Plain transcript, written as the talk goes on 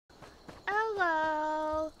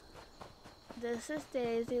This is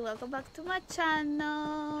Daisy. Welcome back to my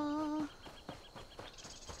channel.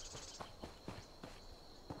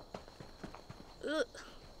 Ugh.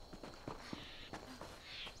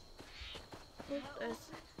 Oop,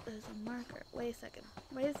 there's a marker. Wait a second.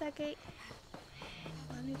 Wait a second.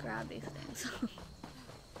 Let me grab these things.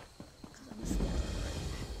 Because I'm scared.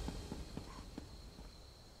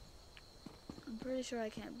 I'm pretty sure I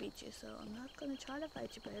can't beat you, so I'm not gonna try to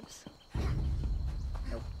fight you, babes.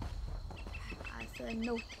 Nope. I said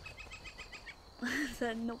no. I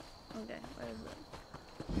said no. Okay, where is it?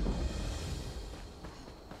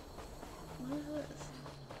 What is this?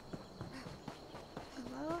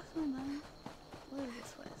 Have I lost my mind? What is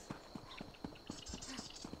this place?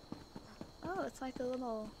 Oh, it's like a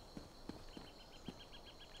little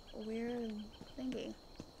weird thingy.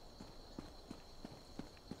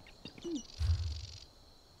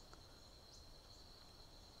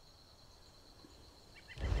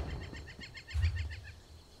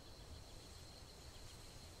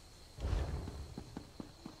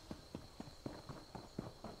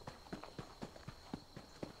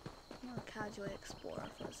 Casually explore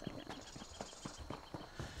for a second.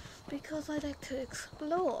 Because I like to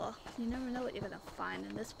explore. You never know what you're gonna find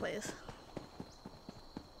in this place.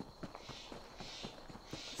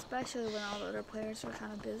 Especially when all the other players were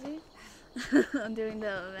kind of busy doing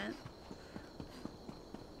the event.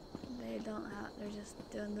 They're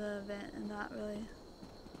just doing the event and not really,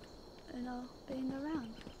 you know, being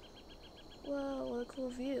around. Whoa, what a cool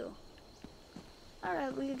view.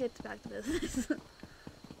 Alright, we can get back to business.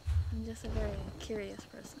 I'm just a very curious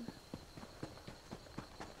person.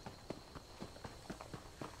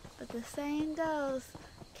 But the saying goes,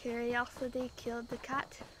 curiosity killed the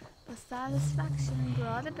cat, but satisfaction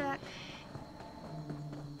brought it back.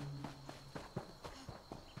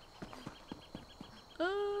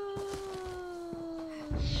 Oh,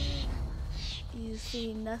 you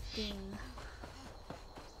see nothing.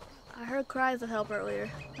 I heard cries of help earlier.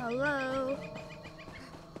 Hello?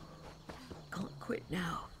 Can't quit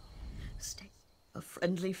now. Stay. A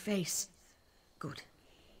friendly face. Good.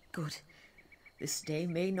 Good. This day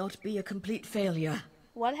may not be a complete failure.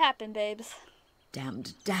 What happened, babes?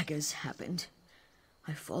 Damned daggers happened.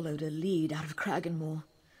 I followed a lead out of Cragganmore.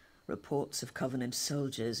 Reports of Covenant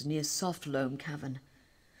soldiers near Soft Loam Cavern.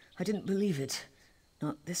 I didn't believe it.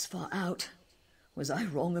 Not this far out. Was I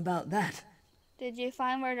wrong about that? Did you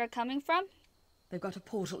find where they're coming from? They've got a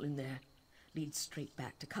portal in there. Leads straight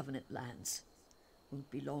back to Covenant lands. Won't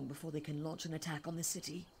be long before they can launch an attack on the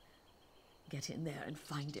city. Get in there and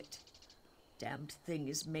find it. Damned thing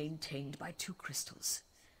is maintained by 2 crystals.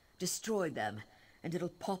 Destroy them, and it'll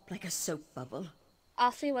pop like a soap bubble.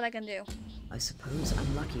 I'll see what I can do. I suppose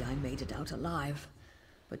I'm lucky I made it out alive.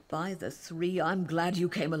 But by the 3, I'm glad you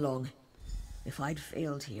came along. If I'd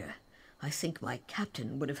failed here, I think my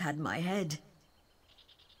captain would have had my head.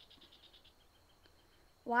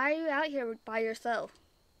 Why are you out here by yourself?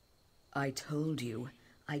 I told you,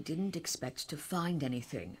 I didn't expect to find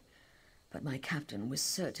anything. But my captain was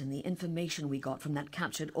certain the information we got from that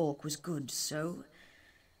captured orc was good, so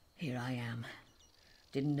here I am.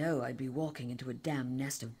 Didn't know I'd be walking into a damn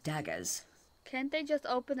nest of daggers. Can't they just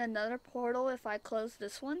open another portal if I close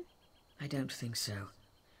this one? I don't think so.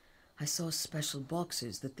 I saw special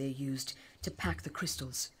boxes that they used to pack the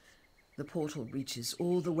crystals. The portal reaches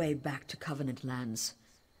all the way back to Covenant lands.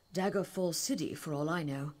 Daggerfall City, for all I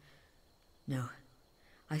know. No,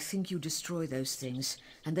 I think you destroy those things,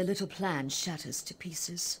 and their little plan shatters to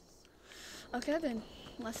pieces. Okay then,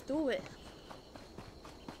 let's do it.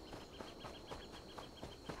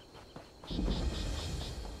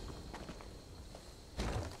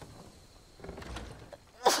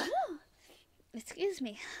 Excuse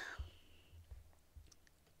me.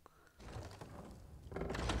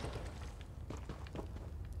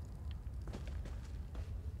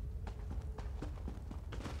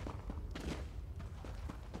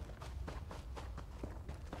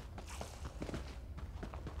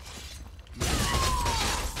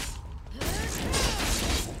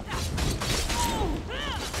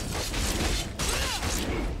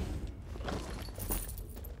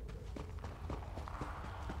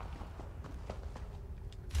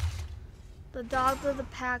 The dogs of the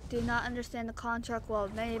pack do not understand the contract well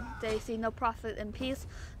made. They see no profit in peace.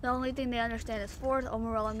 The only thing they understand is force,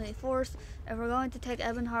 overwhelming force. If we're going to take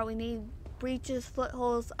Ebonheart, we need breaches,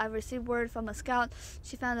 footholds. I've received word from a scout.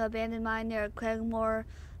 She found an abandoned mine near Cragganmore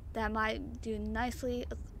that might do nicely.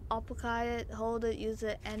 Occupy it, hold it, use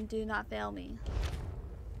it, and do not fail me.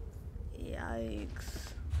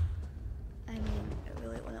 Yikes. I mean, I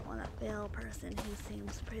really wouldn't want to fail a person who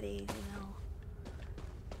seems pretty, you know.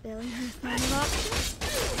 Failure is not an option.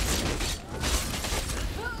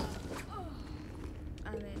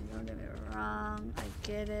 I mean, don't get me wrong, I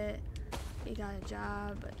get it. He got a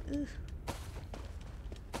job, but ugh.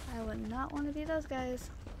 I would not want to be those guys.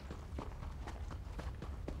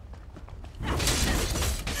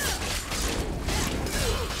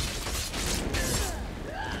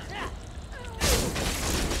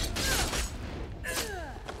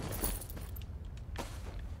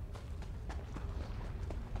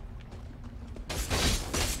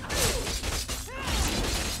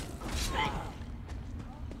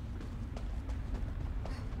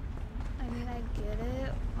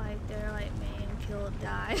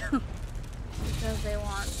 Die because they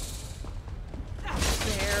want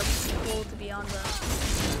their people to be on the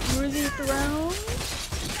Ruby throne.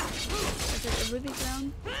 Is it the Ruby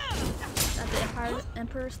throne that the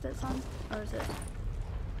Emperor sits on? Or is it?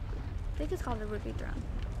 I think it's called the Ruby throne.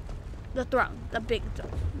 The throne, the big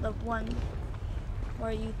throne, the one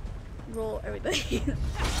where you rule everybody.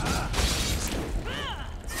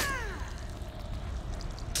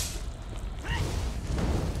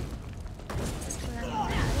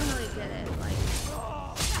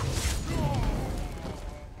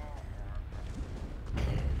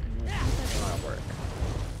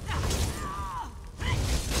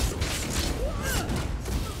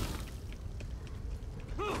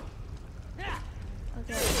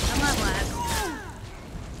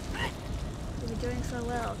 So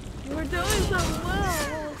well. You were doing so well.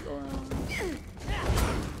 What was going on?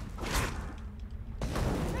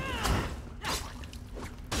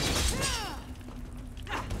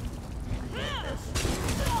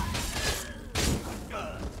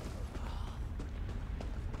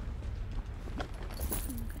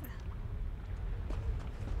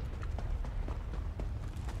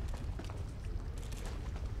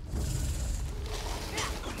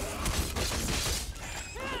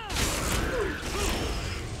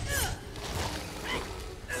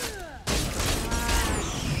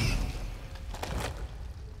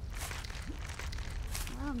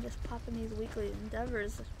 Popping these weekly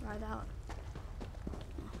endeavors right out.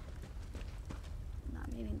 Not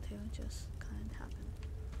meaning to, it just kind of happened.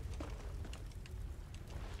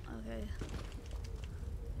 Okay.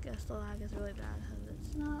 Guess the lag is really bad because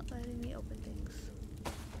it's not letting me open things.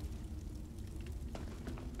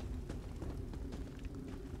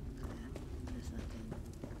 Okay, there's nothing.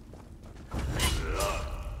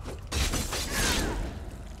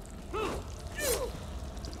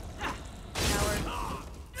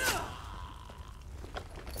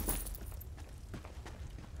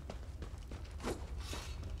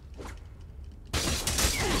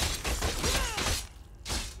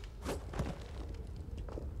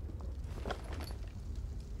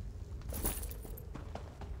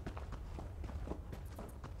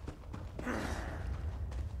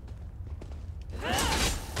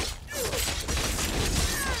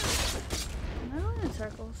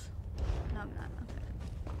 Circles? No, I'm not.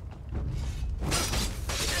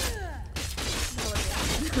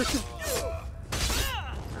 Okay.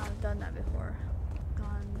 I've done that before.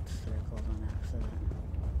 Gone circles on accident.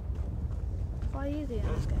 It's quite easy in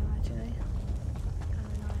this game, actually. Kind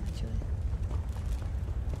of annoying, actually.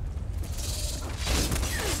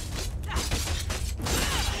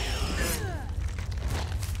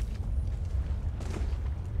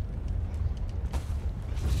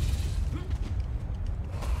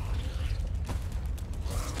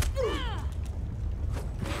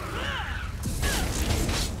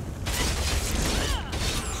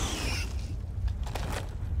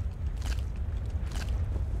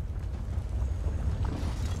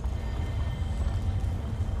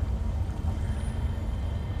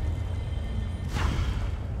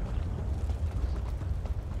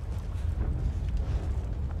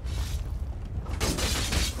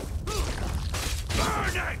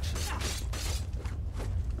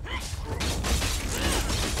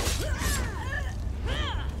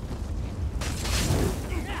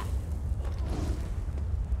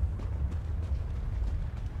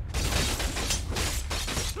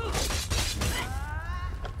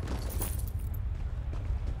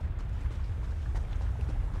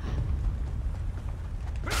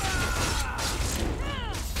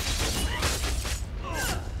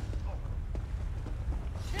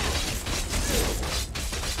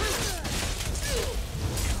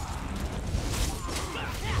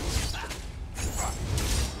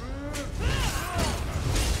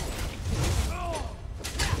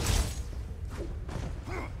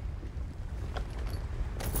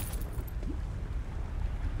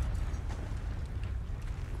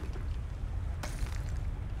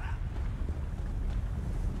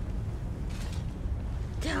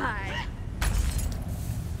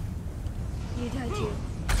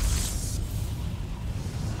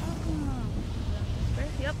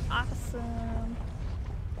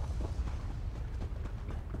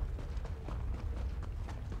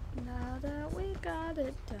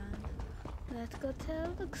 Let's go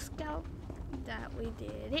tell the scout that we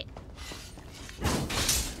did it.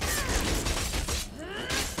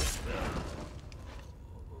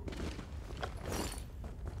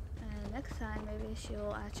 And next time, maybe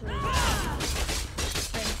she'll actually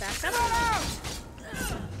bring it back up.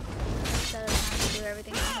 Instead of having to do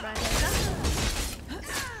everything right herself.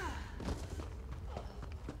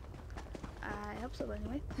 I hope so,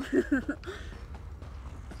 anyway.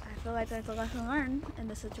 I feel like there's a lesson learned in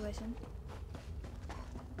this situation.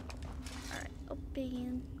 Alright,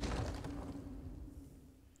 open.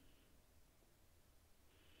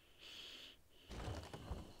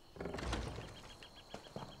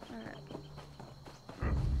 Alright.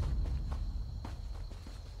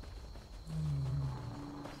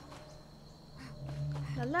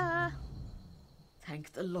 La.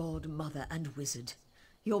 Thank the Lord, Mother and Wizard.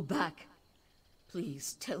 You're back.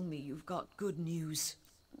 Please tell me you've got good news.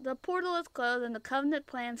 The portal is closed and the Covenant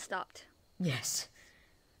plan stopped. Yes.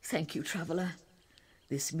 Thank you, Traveler.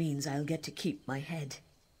 This means I'll get to keep my head.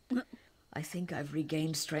 I think I've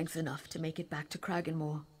regained strength enough to make it back to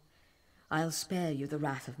Kraganmore. I'll spare you the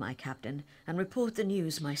wrath of my captain and report the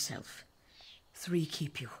news myself. 3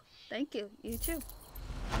 keep you. Thank you. You too.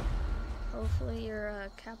 Hopefully your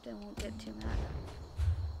captain won't get too mad.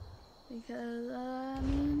 Because, I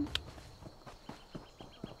mean,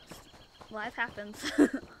 life happens.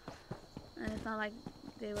 And it's not like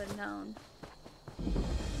they would have known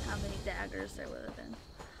how many daggers there would have been.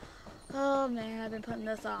 Oh man, I've been putting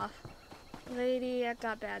this off. Lady, I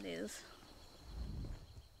got bad news.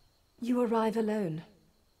 You arrive alone.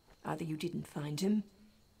 Either you didn't find him,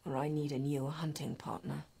 or I need a new hunting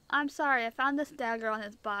partner. I'm sorry, I found this dagger on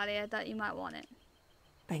his body. I thought you might want it.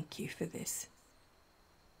 Thank you for this.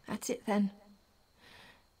 That's it then.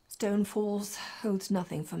 Stone Falls holds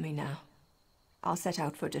nothing for me now. I'll set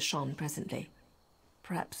out for Deshawn presently.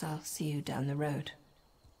 Perhaps I'll see you down the road.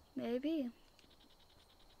 Maybe.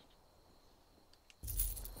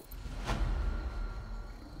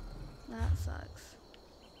 That sucks.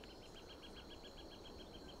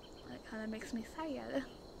 That kind of makes me sad.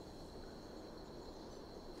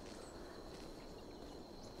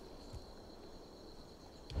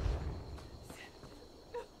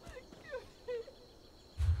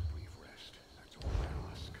 Brief rest. That's all I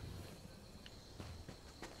ask.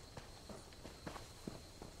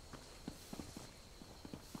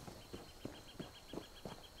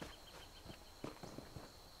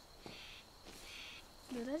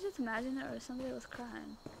 Did I just imagine it, or somebody was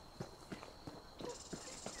crying?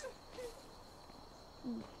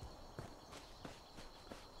 Mm.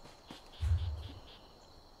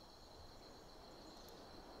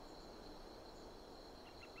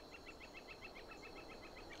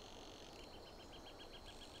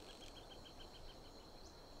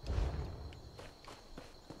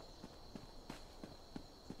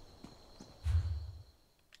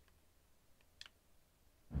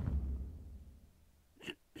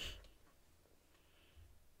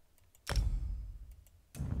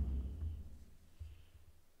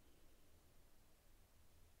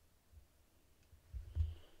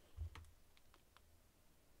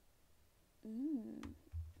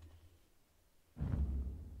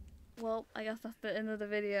 Well, I guess that's the end of the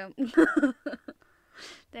video.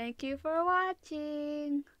 Thank you for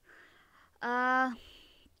watching. I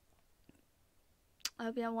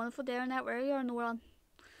hope you have a wonderful day or night wherever you are in the world.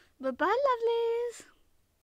 Bye-bye, lovelies.